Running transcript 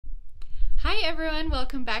Hi everyone,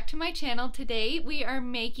 welcome back to my channel. Today we are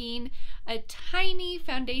making a tiny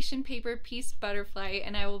foundation paper piece butterfly,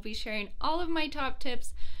 and I will be sharing all of my top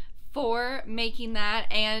tips for making that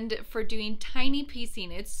and for doing tiny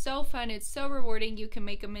piecing. It's so fun, it's so rewarding. You can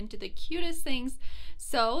make them into the cutest things.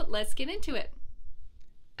 So let's get into it.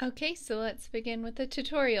 Okay, so let's begin with the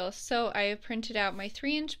tutorial. So I have printed out my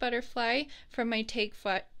 3-inch butterfly from my Take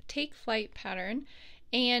Flight pattern.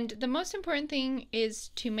 And the most important thing is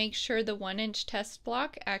to make sure the 1-inch test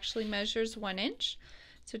block actually measures 1 inch.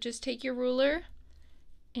 So just take your ruler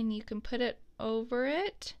and you can put it over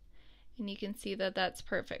it and you can see that that's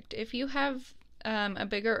perfect. If you have a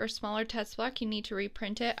bigger or smaller test block, you need to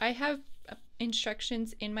reprint it. I have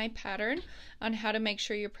instructions in my pattern on how to make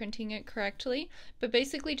sure you're printing it correctly, but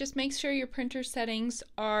basically just make sure your printer settings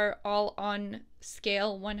are all on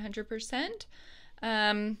scale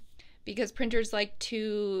 100%. Because printers like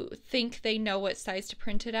to think they know what size to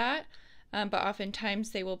print it at, but oftentimes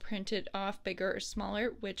they will print it off bigger or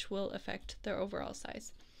smaller, which will affect their overall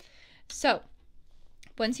size. So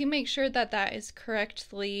once you make sure that that is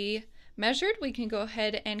correctly measured, we can go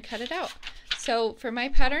ahead and cut it out. So for my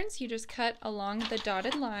patterns, you just cut along the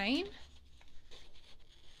dotted line.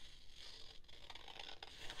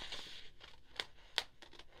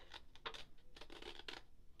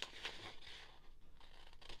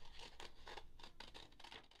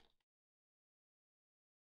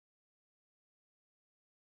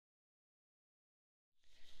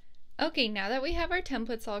 Okay, now that we have our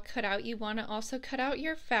templates all cut out, you want to also cut out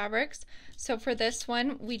your fabrics. So for this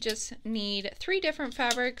one, we just need 3 different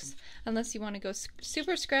fabrics. Unless you want to go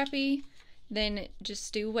super scrappy, then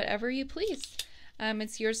just do whatever you please.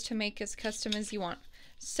 It's yours to make as custom as you want.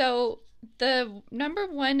 So the number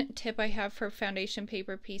 1 tip I have for foundation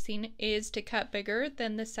paper piecing is to cut bigger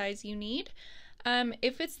than the size you need.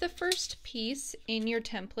 If it's the first piece in your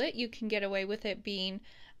template, you can get away with it being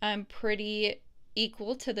pretty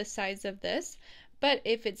equal to the size of this, but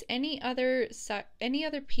if it's any other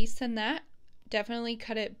piece than that, definitely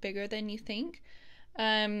cut it bigger than you think,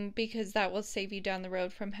 because that will save you down the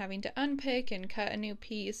road from having to unpick and cut a new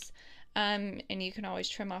piece, and you can always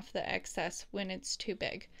trim off the excess when it's too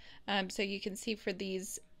big. So you can see for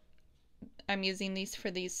these, I'm using these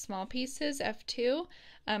for these small pieces, F2.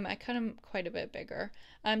 I cut them quite a bit bigger,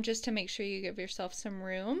 just to make sure you give yourself some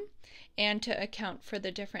room and to account for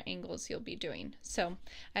the different angles you'll be doing. So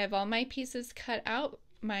I have all my pieces cut out,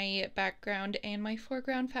 my background and my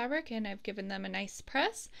foreground fabric, and I've given them a nice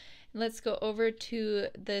press. Let's go over to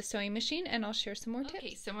the sewing machine and I'll share some more tips.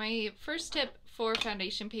 Okay, so my first tip for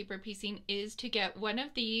foundation paper piecing is to get one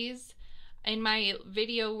of these. In my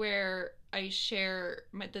video where I share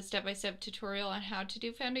the step-by-step tutorial on how to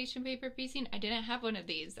do foundation paper piecing, I didn't have one of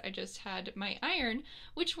these. I just had my iron,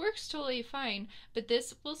 which works totally fine, but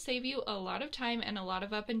this will save you a lot of time and a lot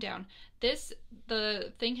of up and down.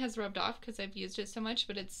 The thing has rubbed off because I've used it so much,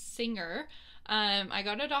 but it's Singer. I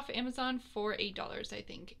got it off Amazon for $8, I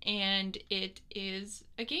think, and it is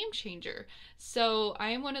a game changer. So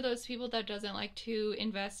I am one of those people that doesn't like to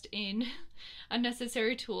invest in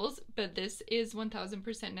unnecessary tools, but this is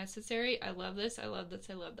 1000% necessary. I love this, I love this,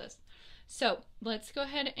 I love this. So let's go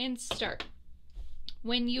ahead and start.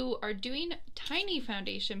 When you are doing tiny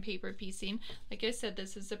foundation paper piecing, like I said,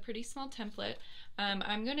 this is a pretty small template.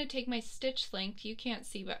 I'm going to take my stitch length, you can't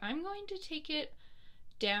see, but I'm going to take it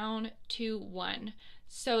down to 1.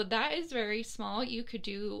 So that is very small. You could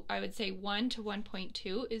do, I would say 1 to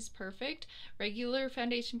 1.2 is perfect. Regular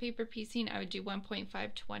foundation paper piecing, I would do 1.5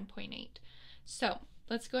 to 1.8. So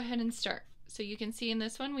let's go ahead and start. So you can see in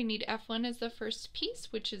this one we need F1 as the first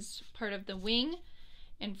piece, which is part of the wing.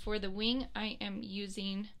 And for the wing, I am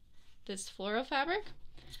using this floral fabric.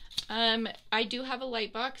 I do have a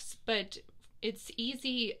light box, but it's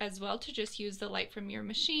easy as well to just use the light from your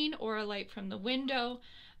machine or a light from the window.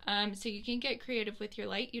 So you can get creative with your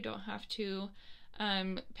light. You don't have to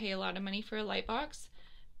pay a lot of money for a light box.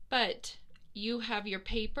 But you have your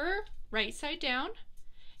paper right side down,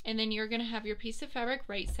 and then you're going to have your piece of fabric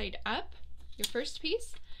right side up, your first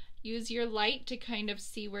piece. Use your light to kind of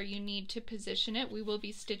see where you need to position it. We will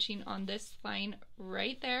be stitching on this line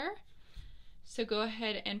right there. So go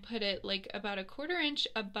ahead and put it like about a 1/4 inch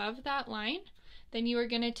above that line. Then you are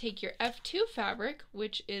going to take your F2 fabric,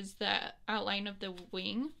 which is the outline of the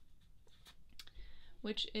wing,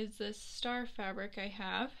 which is the star fabric I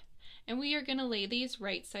have, and we are going to lay these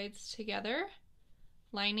right sides together,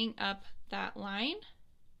 lining up that line.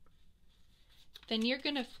 Then you're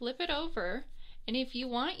going to flip it over, and if you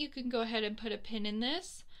want, you can go ahead and put a pin in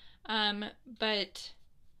this, but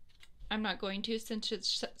I'm not going to, since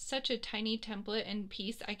it's such a tiny template and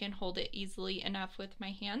piece, I can hold it easily enough with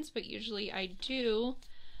my hands, but usually I do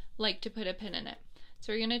like to put a pin in it.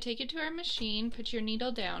 So we're going to take it to our machine, put your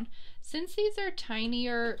needle down. Since these are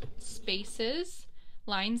tinier spaces,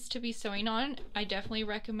 lines to be sewing on, I definitely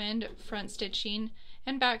recommend front stitching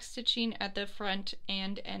and back stitching at the front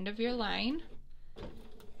and end of your line.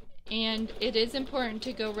 And it is important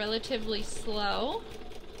to go relatively slow.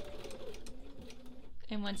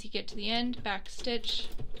 And once you get to the end, back stitch.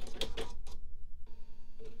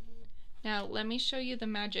 Now let me show you the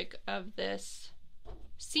magic of this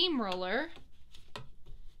seam roller.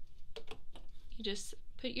 You just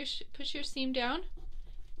push your seam down,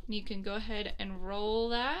 and you can go ahead and roll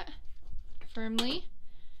that firmly,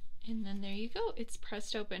 and then there you go, it's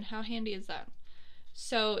pressed open. How handy is that?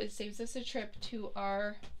 So it saves us a trip to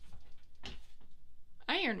our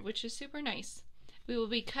iron, which is super nice. We will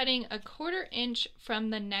be cutting 1/4 inch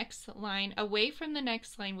from the next line. Away from the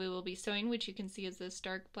next line we will be sewing, which you can see is this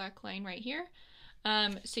dark black line right here.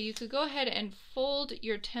 So you could go ahead and fold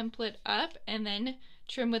your template up and then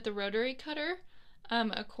trim with the rotary cutter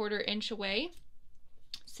 1/4 inch away.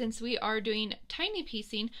 Since we are doing tiny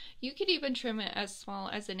piecing, you could even trim it as small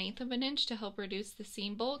as 1/8 of an inch to help reduce the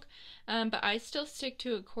seam bulk, but I still stick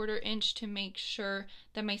to 1/4 inch to make sure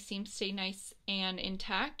that my seams stay nice and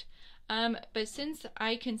intact. But since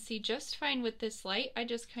I can see just fine with this light, I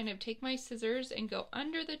just kind of take my scissors and go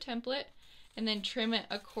under the template and then trim it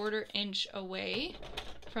 1/4 inch away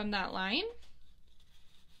from that line.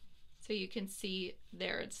 So you can see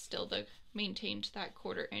there it's still maintained that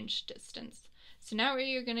 1/4 inch distance. So now what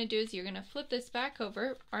you're going to do is you're going to flip this back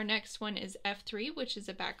over. Our next one is F3, which is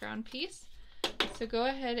a background piece. So go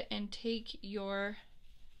ahead and take your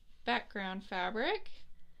background fabric.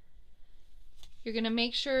 You're going to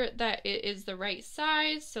make sure that it is the right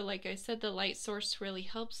size. So like I said, the light source really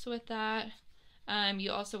helps with that.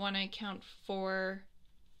 You also want to account for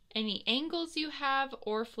any angles you have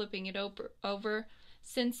or flipping it over.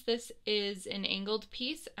 Since this is an angled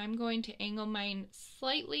piece, I'm going to angle mine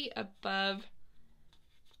slightly above,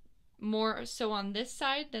 more so on this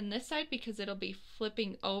side than this side, because it'll be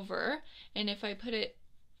flipping over. And if I put it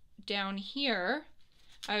down here,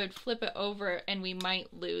 I would flip it over and we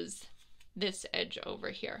might lose this edge over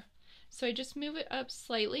here. So I just move it up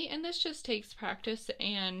slightly, and this just takes practice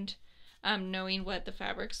and knowing what the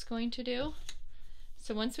fabric's going to do.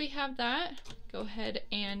 So once we have that, go ahead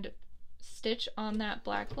and stitch on that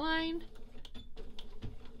black line.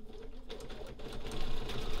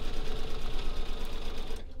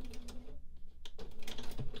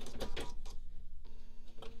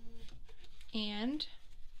 And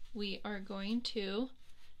we are going to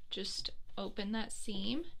just open that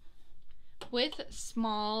seam. With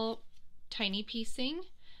small, tiny piecing,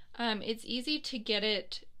 it's easy to get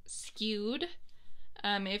it skewed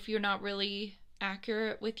if you're not really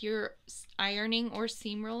accurate with your ironing or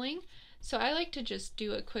seam rolling. So I like to just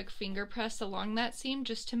do a quick finger press along that seam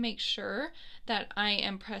just to make sure that I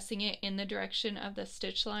am pressing it in the direction of the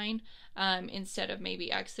stitch line, instead of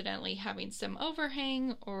maybe accidentally having some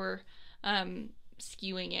overhang or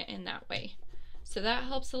skewing it in that way. So that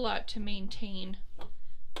helps a lot to maintain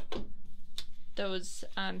those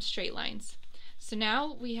straight lines. So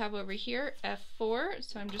now we have over here F4,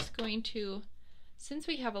 so I'm just going to, since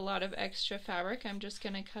we have a lot of extra fabric, I'm just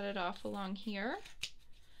going to cut it off along here.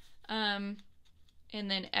 And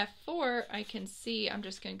then F4, I can see I'm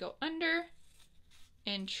just going to go under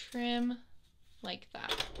and trim like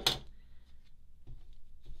that.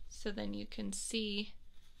 So then you can see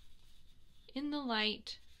in the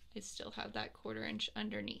light, I still have that 1/4 inch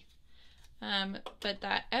underneath. But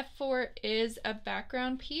that F4 is a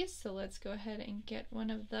background piece, so let's go ahead and get one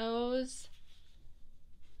of those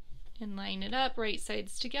and line it up, right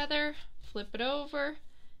sides together, flip it over,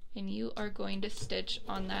 and you are going to stitch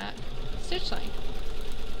on that stitch line.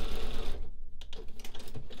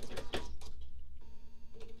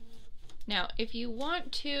 Now, if you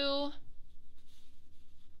want to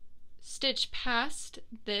stitch past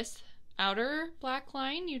this outer black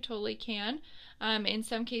line, you totally can. In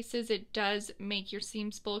some cases it does make your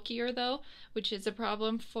seams bulkier though, which is a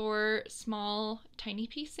problem for small, tiny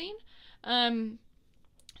piecing.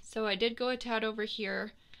 So I did go a tad over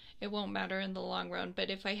here. It won't matter in the long run,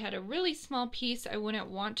 but if I had a really small piece, I wouldn't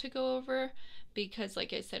want to go over because,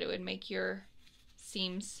 like I said, it would make your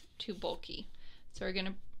seams too bulky. So we're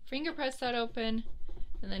gonna finger press that open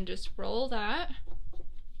and then just roll that.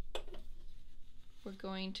 We're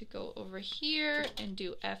going to go over here and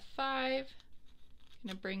do F5. I'm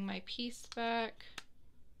gonna bring my piece back.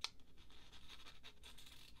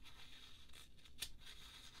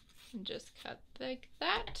 And just cut like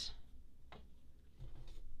that.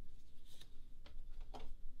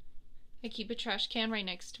 I keep a trash can right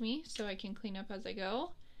next to me so I can clean up as I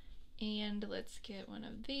go. And let's get one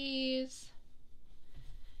of these.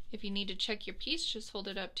 If you need to check your piece, just hold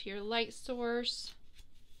it up to your light source.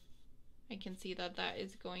 I can see that that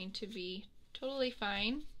is going to be totally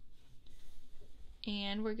fine.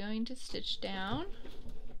 And we're going to stitch down.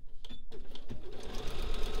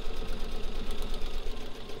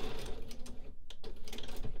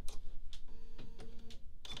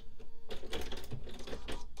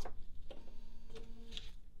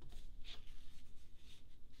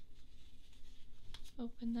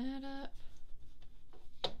 Open that up.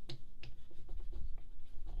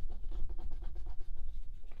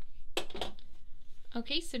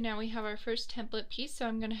 Okay, so now we have our first template piece, so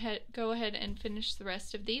I'm going to go ahead and finish the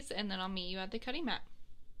rest of these, and then I'll meet you at the cutting mat.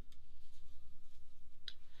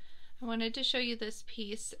 I wanted to show you this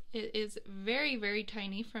piece. It is very, very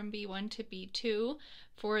tiny from B1 to B2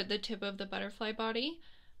 for the tip of the butterfly body.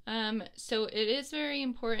 So it is very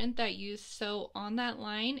important that you sew on that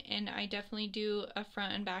line, and I definitely do a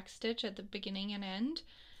front and back stitch at the beginning and end.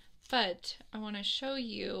 But I want to show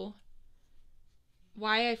you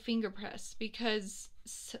why I finger press, because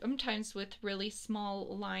sometimes with really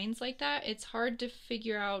small lines like that, it's hard to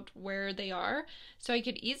figure out where they are. So I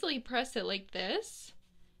could easily press it like this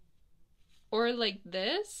or like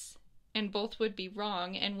this, and both would be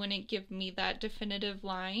wrong and wouldn't give me that definitive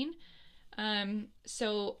line.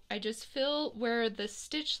 So I just feel where the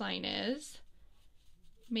stitch line is,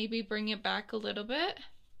 maybe bring it back a little bit,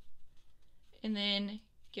 and then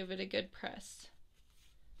give it a good press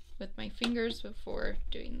with my fingers before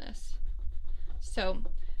doing this. So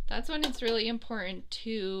that's when it's really important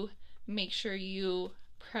to make sure you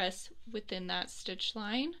press within that stitch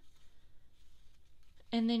line,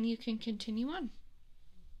 and then you can continue on.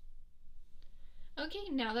 Okay,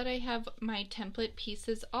 now that I have my template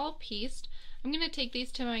pieces all pieced, I'm going to take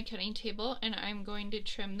these to my cutting table and I'm going to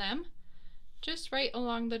trim them just right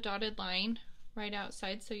along the dotted line right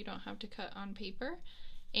outside so you don't have to cut on paper,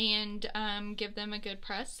 and give them a good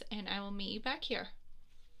press, and I will meet you back here.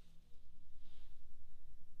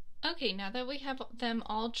 Okay, now that we have them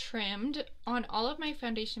all trimmed, on all of my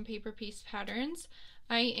foundation paper piece patterns,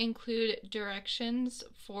 I include directions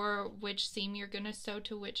for which seam you're going to sew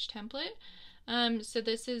to which template. So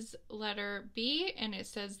this is letter B, and it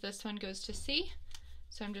says this one goes to C.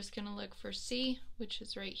 So I'm just going to look for C, which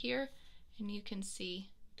is right here, and you can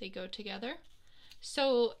see they go together.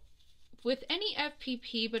 So with any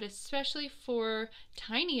FPP, but especially for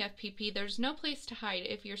tiny FPP, there's no place to hide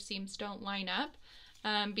if your seams don't line up,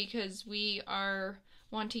 because we are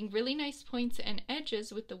wanting really nice points and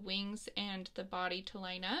edges with the wings and the body to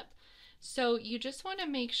line up. So you just want to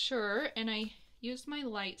make sure, and I use my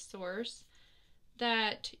light source,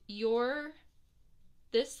 that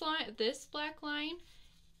this black line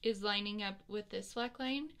is lining up with this black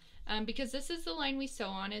line, because this is the line we sew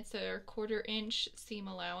on. It's a 1/4 inch seam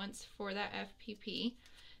allowance for that FPP.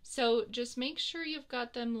 So just make sure you've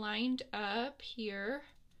got them lined up here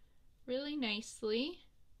really nicely.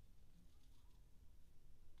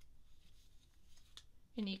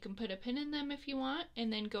 And you can put a pin in them if you want,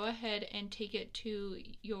 and then go ahead and take it to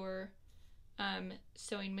your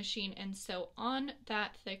sewing machine and sew on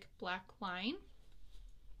that thick black line.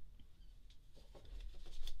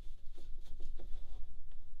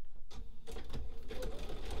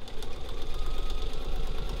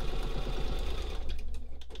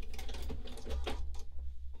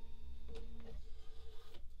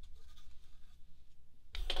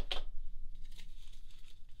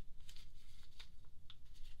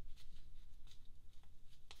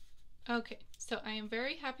 Okay, so I am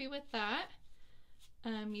very happy with that.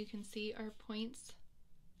 You can see our points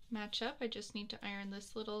match up. I just need to iron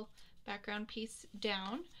this little background piece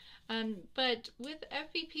down. But with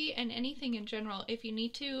FPP and anything in general, if you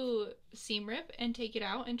need to seam rip and take it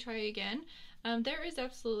out and try again, there is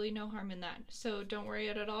absolutely no harm in that. So don't worry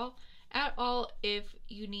at all if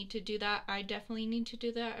you need to do that. I definitely need to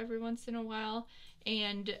do that every once in a while,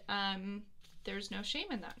 and there's no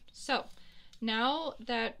shame in that. So now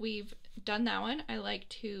that we've done that one, I like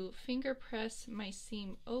to finger press my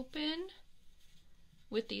seam open.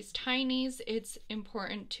 With these tinies, it's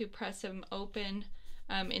important to press them open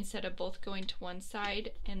instead of both going to one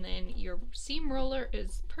side, and then your seam roller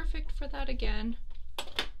is perfect for that again.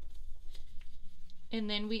 And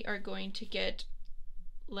then we are going to get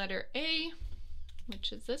letter A,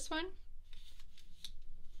 which is this one,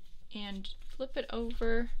 and flip it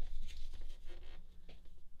over,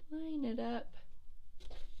 line it up,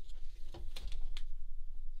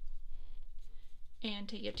 and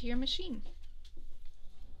take it to your machine.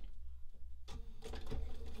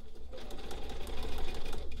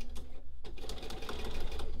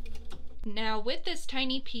 Now with this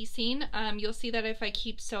tiny piecing, you'll see that if I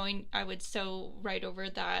keep sewing, I would sew right over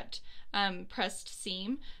that pressed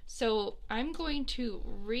seam. So I'm going to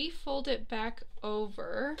refold it back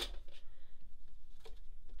over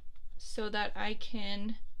so that I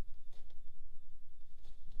can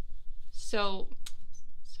sew,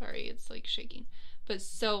 sorry, it's like shaking. But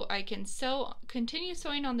so I can continue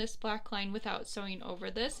sewing on this black line without sewing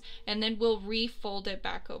over this, and then we'll refold it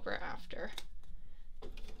back over after.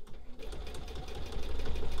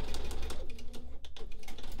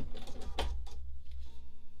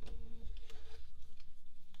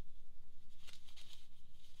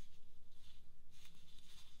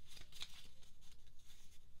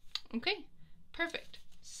 Okay, perfect.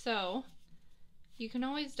 So you can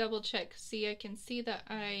always double check. See, I can see that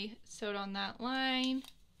I sewed on that line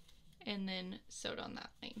and then sewed on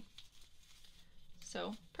that line.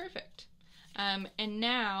 So perfect. And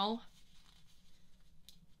now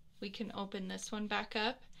we can open this one back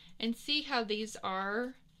up and see how these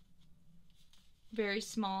are very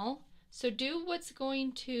small. So do what's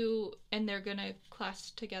going to, and they're gonna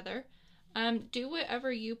clasp together. Do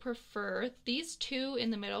whatever you prefer. These two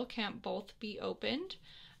in the middle can't both be opened.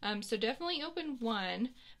 So definitely open one,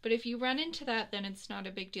 but if you run into that, then it's not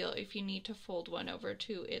a big deal if you need to fold one over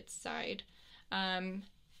to its side.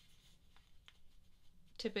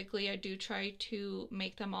 Typically I do try to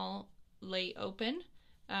make them all lay open,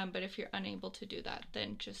 but if you're unable to do that,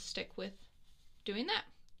 then just stick with doing that.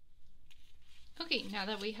 Okay, now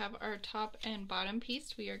that we have our top and bottom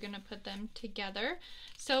piece, we are going to put them together.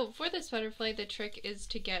 So for this butterfly, the trick is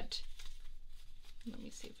to get, let me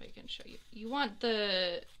see if I can show you. You want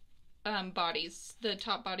the bodies, the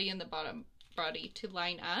top body and the bottom body to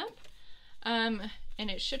line up. And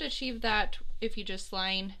it should achieve that if you just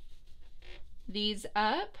line these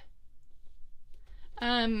up.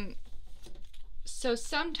 So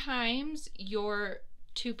sometimes your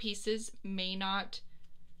two pieces may not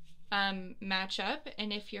match up,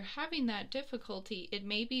 and if you're having that difficulty, it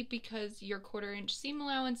may be because your 1/4 inch seam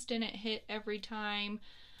allowance didn't hit every time.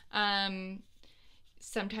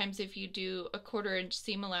 Sometimes if you do a 1/4 inch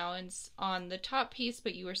seam allowance on the top piece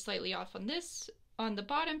but you were slightly off on the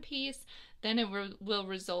bottom piece, then it will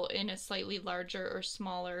result in a slightly larger or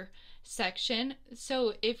smaller section.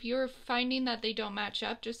 So if you're finding that they don't match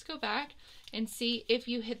up, just go back and see if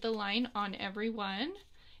you hit the line on every one,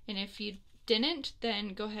 and if you didn't,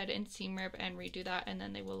 then go ahead and seam rip and redo that, and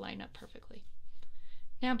then they will line up perfectly.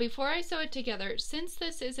 Now before I sew it together, since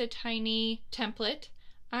this is a tiny template,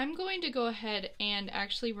 I'm going to go ahead and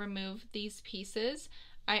actually remove these pieces.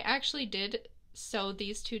 I actually did sew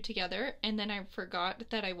these two together and then I forgot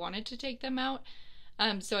that I wanted to take them out,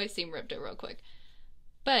 so I seam ripped it real quick.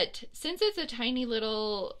 But since it's a tiny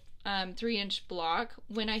little 3-inch block,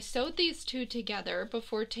 when I sewed these two together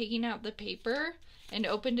before taking out the paper and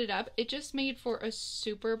opened it up, it just made for a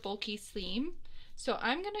super bulky seam. So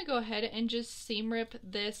I'm gonna go ahead and just seam rip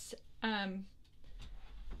this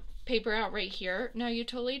paper out right here. Now you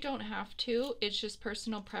totally don't have to, it's just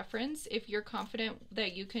personal preference. If you're confident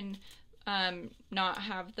that you can not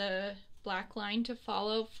have the black line to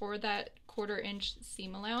follow for that 1/4 inch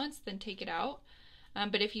seam allowance, then take it out.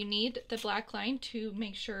 But if you need the black line to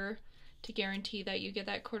make sure to guarantee that you get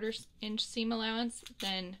that 1/4 inch seam allowance,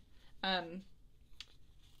 then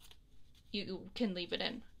you can leave it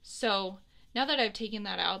in. So now that I've taken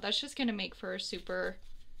that out, that's just going to make for a super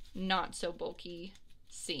not so bulky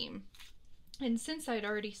seam. And since I'd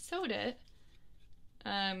already sewed it,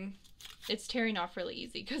 it's tearing off really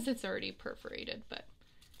easy because it's already perforated, but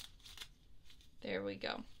there we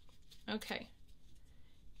go. Okay.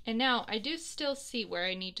 And now I do still see where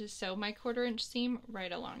I need to sew my 1/4 inch seam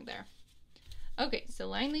right along there. Okay, so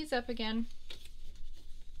line these up again,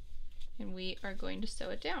 and we are going to sew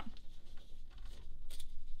it down.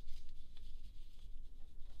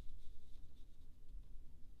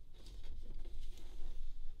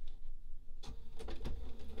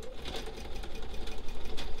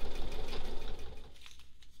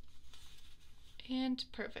 And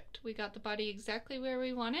perfect. We got the body exactly where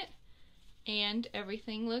we want it, and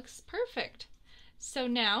everything looks perfect. So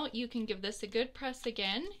now you can give this a good press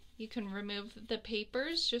again. You can remove the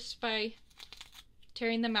papers just by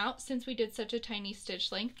tearing them out. Since we did such a tiny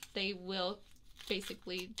stitch length, they will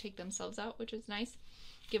basically take themselves out, which is nice.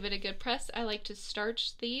 Give it a good press. I like to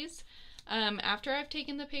starch these after I've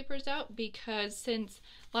taken the papers out, because since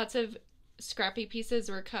lots of scrappy pieces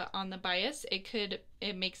were cut on the bias,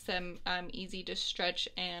 it makes them easy to stretch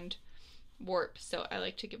and warp, so I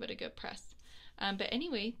like to give it a good press. But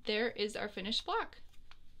anyway, there is our finished block.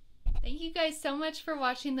 Thank you guys so much for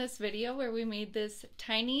watching this video where we made this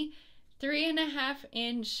tiny 3.5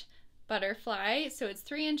 inch butterfly. So it's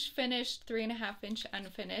 3-inch finished, 3.5-inch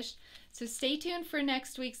unfinished. So stay tuned for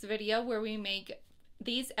next week's video where we make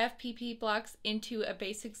these FPP blocks into a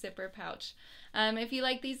basic zipper pouch. If you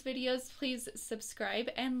like these videos, please subscribe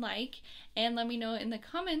and like, and let me know in the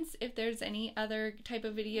comments if there's any other type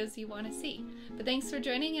of videos you want to see. But thanks for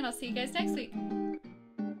joining, and I'll see you guys next week.